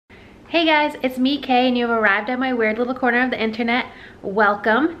Hey guys, it's me, Kay, and you have arrived at my weird little corner of the internet.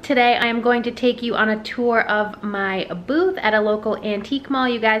 Welcome. Today I am going to take you on a tour of my booth at a local antique mall.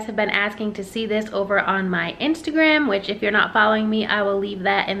 You guys have been asking to see this over on my Instagram, which if you're not following me, I will leave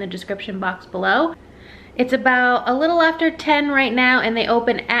that in the description box below. It's about a little after 10 right now, and they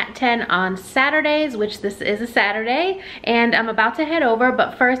open at 10 on Saturdays, which this is a Saturday, and I'm about to head over,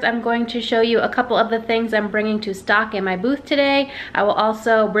 but first I'm going to show you a couple of the things I'm bringing to stock in my booth today. I will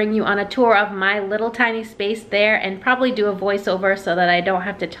also bring you on a tour of my little tiny space there and probably do a voiceover so that I don't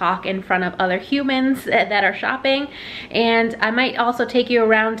have to talk in front of other humans that are shopping. And I might also take you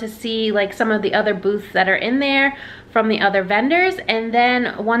around to see like some of the other booths that are in there from the other vendors, and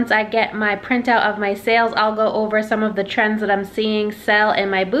then once I get my printout of my sales, I'll go over some of the trends that I'm seeing sell in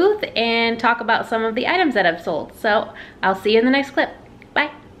my booth and talk about some of the items that I've sold. So I'll see you in the next clip.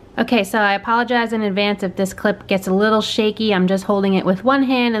 Bye. Okay, so I apologize in advance if this clip gets a little shaky. I'm just holding it with one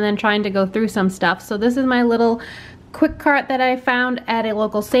hand and then trying to go through some stuff. So this is my little quick cart that I found at a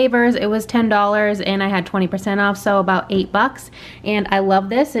local Savers. It was $10 and I had 20% off, so about $8. And I love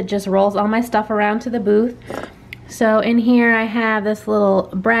this. It just rolls all my stuff around to the booth. So in here I have this little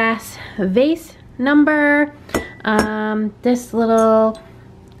brass vase number, this little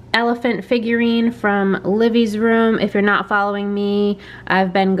elephant figurine from Livy's room. If you're not following me,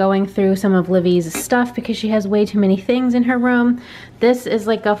 I've been going through some of Livy's stuff because she has way too many things in her room. This is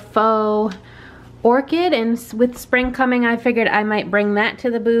like a faux orchid, and with spring coming I figured I might bring that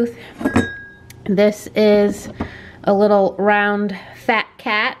to the booth. This is a little round fat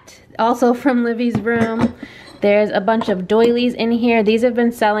cat, also from Livy's room. There's a bunch of doilies in here. These have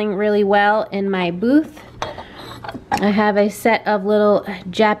been selling really well in my booth. I have a set of little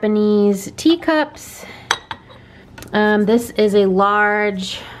Japanese teacups. This is a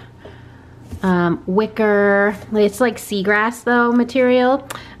large wicker, it's like seagrass though material,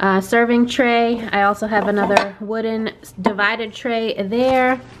 serving tray. I also have another wooden divided tray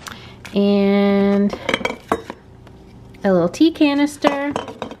there, and a little tea canister.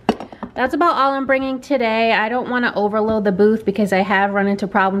 That's about all I'm bringing today. I don't want to overload the booth because I have run into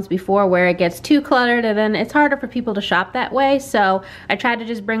problems before where it gets too cluttered and then it's harder for people to shop that way. So I try to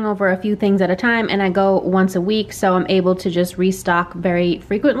just bring over a few things at a time, and I go once a week, so I'm able to just restock very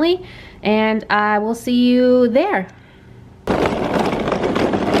frequently. And I will see you there.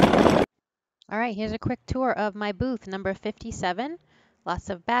 All right, here's a quick tour of my booth, number 57. Lots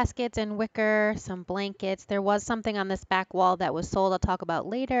of baskets and wicker, some blankets. There was something on this back wall that was sold I'll talk about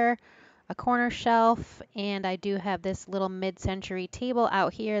later. A corner shelf, and I do have this little mid-century table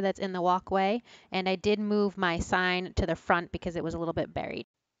out here that's in the walkway, and I did move my sign to the front because it was a little bit buried.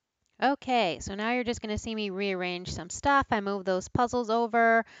 Okay, so now you're just going to see me rearrange some stuff. I moved those puzzles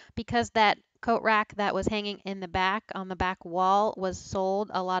over because that coat rack that was hanging in the back on the back wall was sold.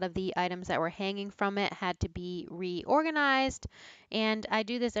 A lot of the items that were hanging from it had to be reorganized, and I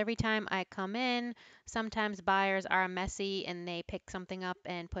do this every time I come in. Sometimes buyers are messy and they pick something up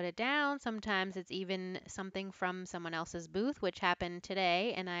and put it down. Sometimes it's even something from someone else's booth, which happened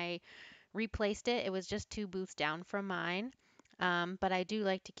today, and I replaced it. It was just 2 booths down from mine. But I do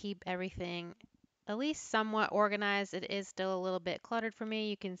like to keep everything at least somewhat organized. It is still a little bit cluttered for me.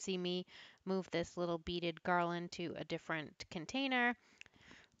 You can see me move this little beaded garland to a different container.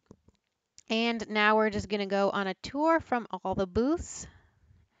 And now we're just going to go on a tour from all the booths.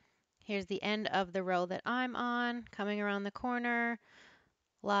 Here's the end of the row that I'm on, coming around the corner.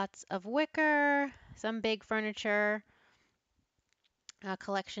 Lots of wicker, some big furniture. A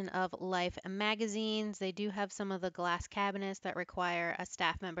collection of Life magazines. They do have some of the glass cabinets that require a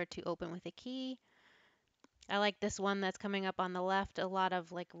staff member to open with a key. I like this one that's coming up on the left. A lot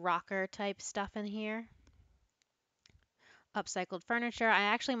of like rocker type stuff in here. Upcycled furniture. I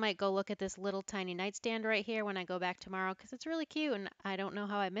actually might go look at this little tiny nightstand right here when I go back tomorrow because it's really cute and I don't know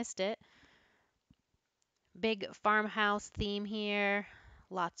how I missed it. Big farmhouse theme here.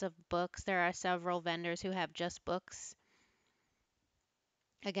 Lots of books. There are several vendors who have just books.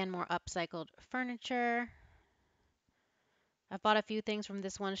 Again, more upcycled furniture. I bought a few things from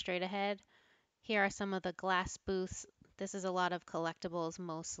this one straight ahead. Here are some of the glass booths. This is a lot of collectibles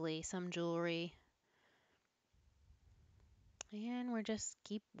mostly, some jewelry. And we're just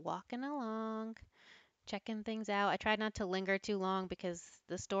keep walking along, checking things out. I tried not to linger too long because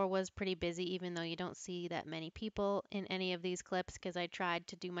the store was pretty busy, even though you don't see that many people in any of these clips because I tried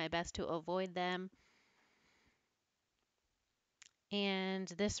to do my best to avoid them. And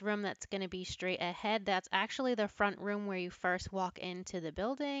this room that's going to be straight ahead, that's actually the front room where you first walk into the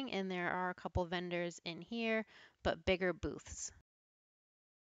building, and there are a couple vendors in here, but bigger booths.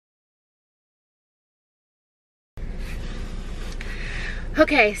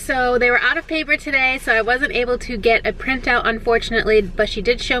 Okay, so they were out of paper today, so I wasn't able to get a printout, unfortunately, but she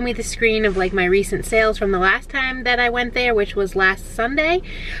did show me the screen of like my recent sales from the last time that I went there, which was last Sunday.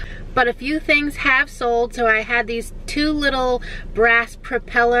 But a few things have sold. So I had these two little brass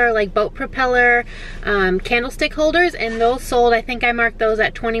propeller, like boat propeller candlestick holders, and those sold. I think I marked those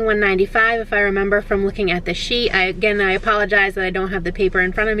at $21.95 if I remember from looking at the sheet. Again, I apologize that I don't have the paper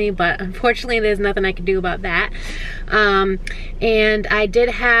in front of me, but unfortunately there's nothing I can do about that. And I did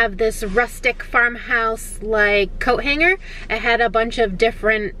have this rustic farmhouse like coat hanger. It had a bunch of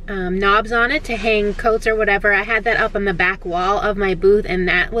different knobs on it to hang coats or whatever. I had that up on the back wall of my booth, and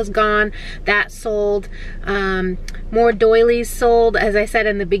that was gone. That sold. More doilies sold, as I said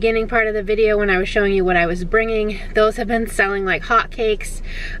in the beginning part of the video when I was showing you what I was bringing. Those have been selling like hotcakes.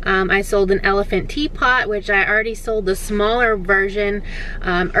 I sold an elephant teapot, which I already sold the smaller version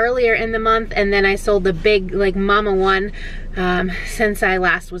earlier in the month, and then I sold the big like mama one since I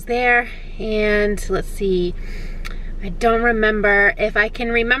last was there. And let's see, I don't remember. If I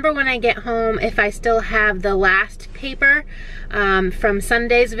can remember when I get home, if I still have the last paper from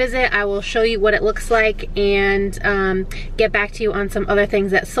Sunday's visit, I will show you what it looks like and get back to you on some other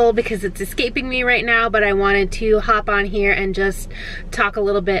things that sold, because it's escaping me right now. But I wanted to hop on here and just talk a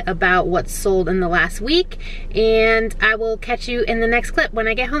little bit about what's sold in the last week, and I will catch you in the next clip when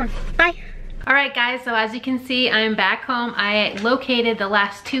I get home. Bye. Alright guys, so as you can see, I'm back home. I located the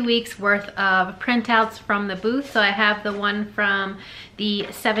last 2 weeks worth of printouts from the booth. So I have the one from the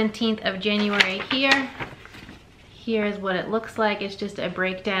 17th of January here. Here's what it looks like. It's just a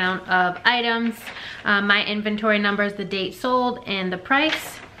breakdown of items, my inventory numbers, the date sold, and the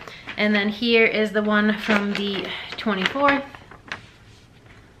price. And then here is the one from the 24th.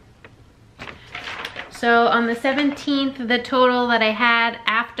 So on the 17th, the total that I had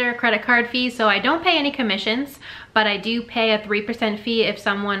after credit card fees, so I don't pay any commissions, but I do pay a 3% fee if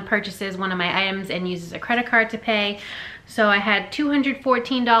someone purchases one of my items and uses a credit card to pay. So I had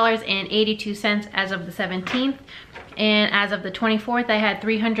 $214.82 as of the 17th. And as of the 24th, I had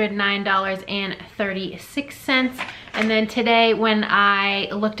 $309.36. And then today, when I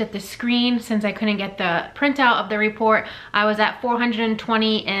looked at the screen, since I couldn't get the printout of the report, I was at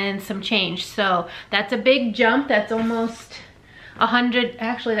 420 and some change. So that's a big jump. That's almost 100,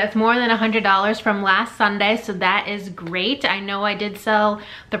 actually that's more than $100 from last Sunday, so that is great. I know I did sell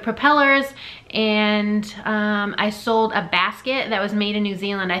the propellers, and I sold a basket that was made in New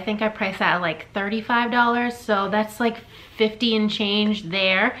Zealand. I think I priced that at like $35, so that's like 50 and change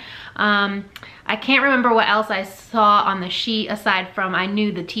there. I can't remember what else I saw on the sheet aside from I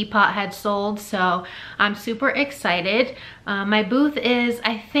knew the teapot had sold, so I'm super excited. My booth is,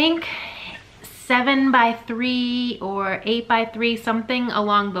 I think, 7x3 or 8x3, something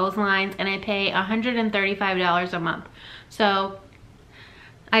along those lines, and I pay $135 a month. So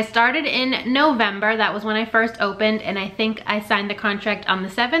I started in November. That was when I first opened, and I think I signed the contract on the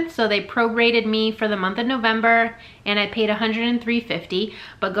 7th, so they prorated me for the month of November, and I paid $103.50,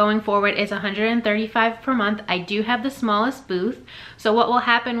 but going forward is $135 per month. I do have the smallest booth, so what will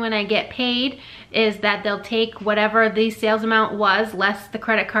happen when I get paid is that they'll take whatever the sales amount was less the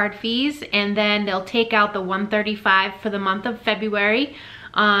credit card fees, and then they'll take out the $135 for the month of February.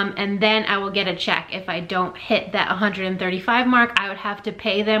 And then I will get a check. If I don't hit that $135 mark, I would have to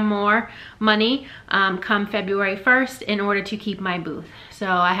pay them more money come February 1st in order to keep my booth. So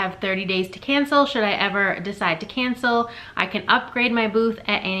I have 30 days to cancel. Should I ever decide to cancel, I can upgrade my booth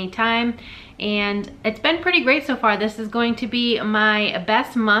at any time. And it's been pretty great so far. This is going to be my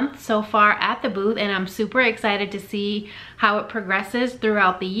best month so far at the booth, and I'm super excited to see how it progresses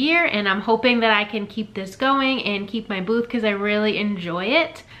throughout the year. And I'm hoping that I can keep this going and keep my booth because I really enjoy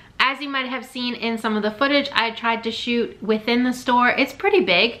it. As you might have seen in some of the footage, I tried to shoot within the store. It's pretty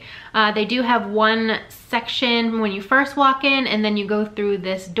big. They do have one section when you first walk in, and then you go through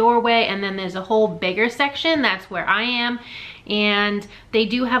this doorway, and then there's a whole bigger section. That's where I am. And they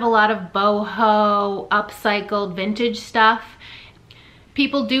do have a lot of boho, upcycled, vintage stuff.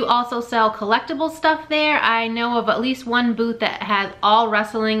 People do also sell collectible stuff there. I know of at least one booth that has all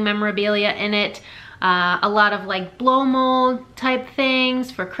wrestling memorabilia in it. A lot of like blow mold type things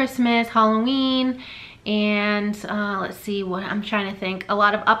for Christmas, Halloween, and let's see what I'm trying to think. A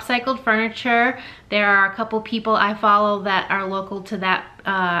lot of upcycled furniture. There are a couple people I follow that are local to that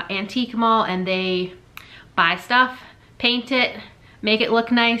antique mall, and they buy stuff, paint it, make it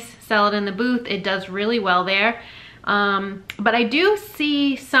look nice, sell it in the booth. It does really well there. But I do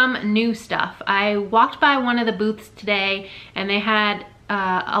see some new stuff. I walked by one of the booths today, and they had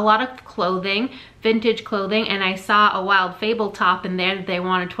a lot of clothing, vintage clothing, and I saw a Wild Fable top in there that they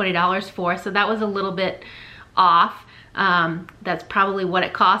wanted $20 for, so that was a little bit off. That's probably what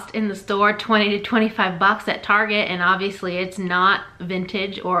it cost in the store, 20 to 25 bucks at Target, and obviously it's not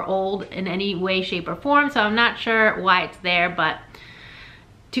vintage or old in any way, shape, or form, so I'm not sure why it's there, but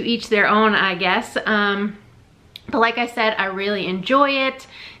to each their own, I guess. But like I said, I really enjoy it.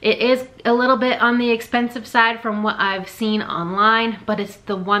 It is a little bit on the expensive side from what I've seen online, but it's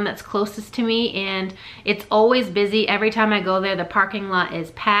the one that's closest to me, and it's always busy. Every time I go there, the parking lot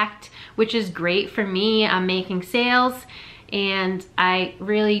is packed, which is great for me. I'm making sales, and I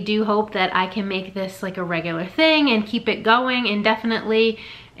really do hope that I can make this like a regular thing and keep it going indefinitely,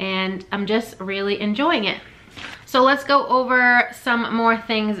 and I'm just really enjoying it. So let's go over some more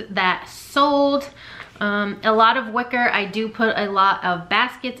things that sold. A lot of wicker. I do put a lot of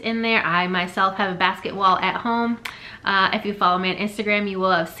baskets in there. I myself have a basket wall at home. If you follow me on Instagram, you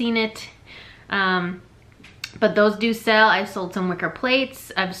will have seen it. But those do sell. I sold some wicker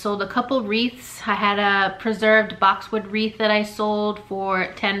plates. I've sold a couple wreaths. I had a preserved boxwood wreath that I sold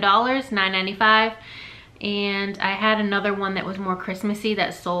for $10, $9.95. And I had another one that was more Christmassy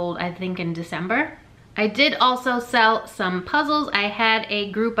that sold, I think, in December. I did also sell some puzzles. I had a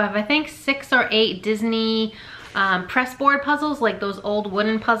group of, I think, 6 or 8 Disney pressboard puzzles, like those old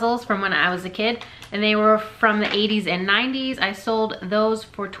wooden puzzles from when I was a kid, and they were from the 80s and 90s. I sold those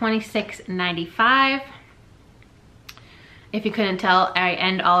for $26.95. If you couldn't tell, I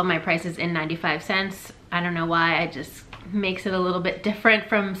end all of my prices in 95 cents. I don't know why, it just makes it a little bit different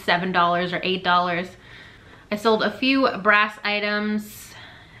from $7 or $8. I sold a few brass items,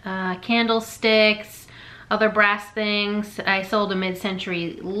 candlesticks, other brass things. I sold a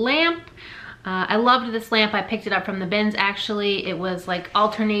mid-century lamp. I loved this lamp. I picked it up from the bins actually. It was like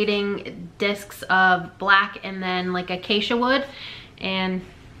alternating discs of black and then like acacia wood, and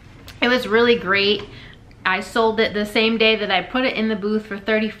it was really great. I sold it the same day that I put it in the booth for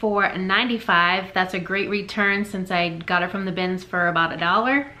 $34.95. That's a great return since I got it from the bins for about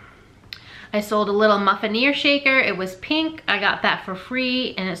 $1. I sold a little muffineer shaker. It was pink. I got that for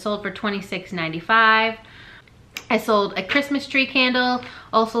free, and it sold for $26.95. I sold a Christmas tree candle.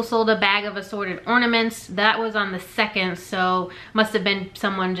 Also sold a bag of assorted ornaments. That was on the 2nd, so must have been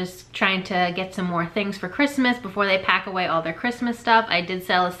someone just trying to get some more things for Christmas before they pack away all their Christmas stuff. I did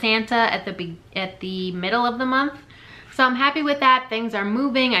sell a Santa at the middle of the month. So I'm happy with that. Things are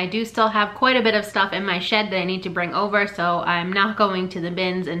moving. I do still have quite a bit of stuff in my shed that I need to bring over, so I'm not going to the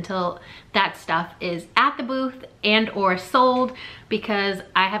bins until that stuff is at the booth and or sold, because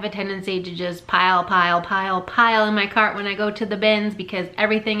I have a tendency to just pile in my cart when I go to the bins because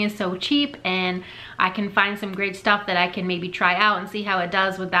everything is so cheap, and I can find some great stuff that I can maybe try out and see how it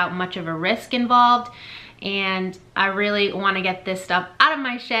does without much of a risk involved. And I really want to get this stuff out of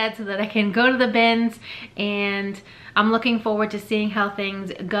my shed so that I can go to the bins, and I'm looking forward to seeing how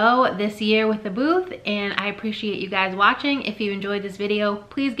things go this year with the booth. And I appreciate you guys watching. If you enjoyed this video,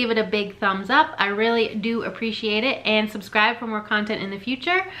 please give it a big thumbs up. I really do appreciate it, and subscribe for more content in the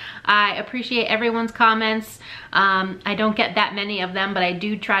future. I appreciate everyone's comments. I don't get that many of them, but I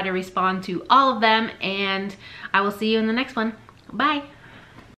do try to respond to all of them, and I will see you in the next one. Bye.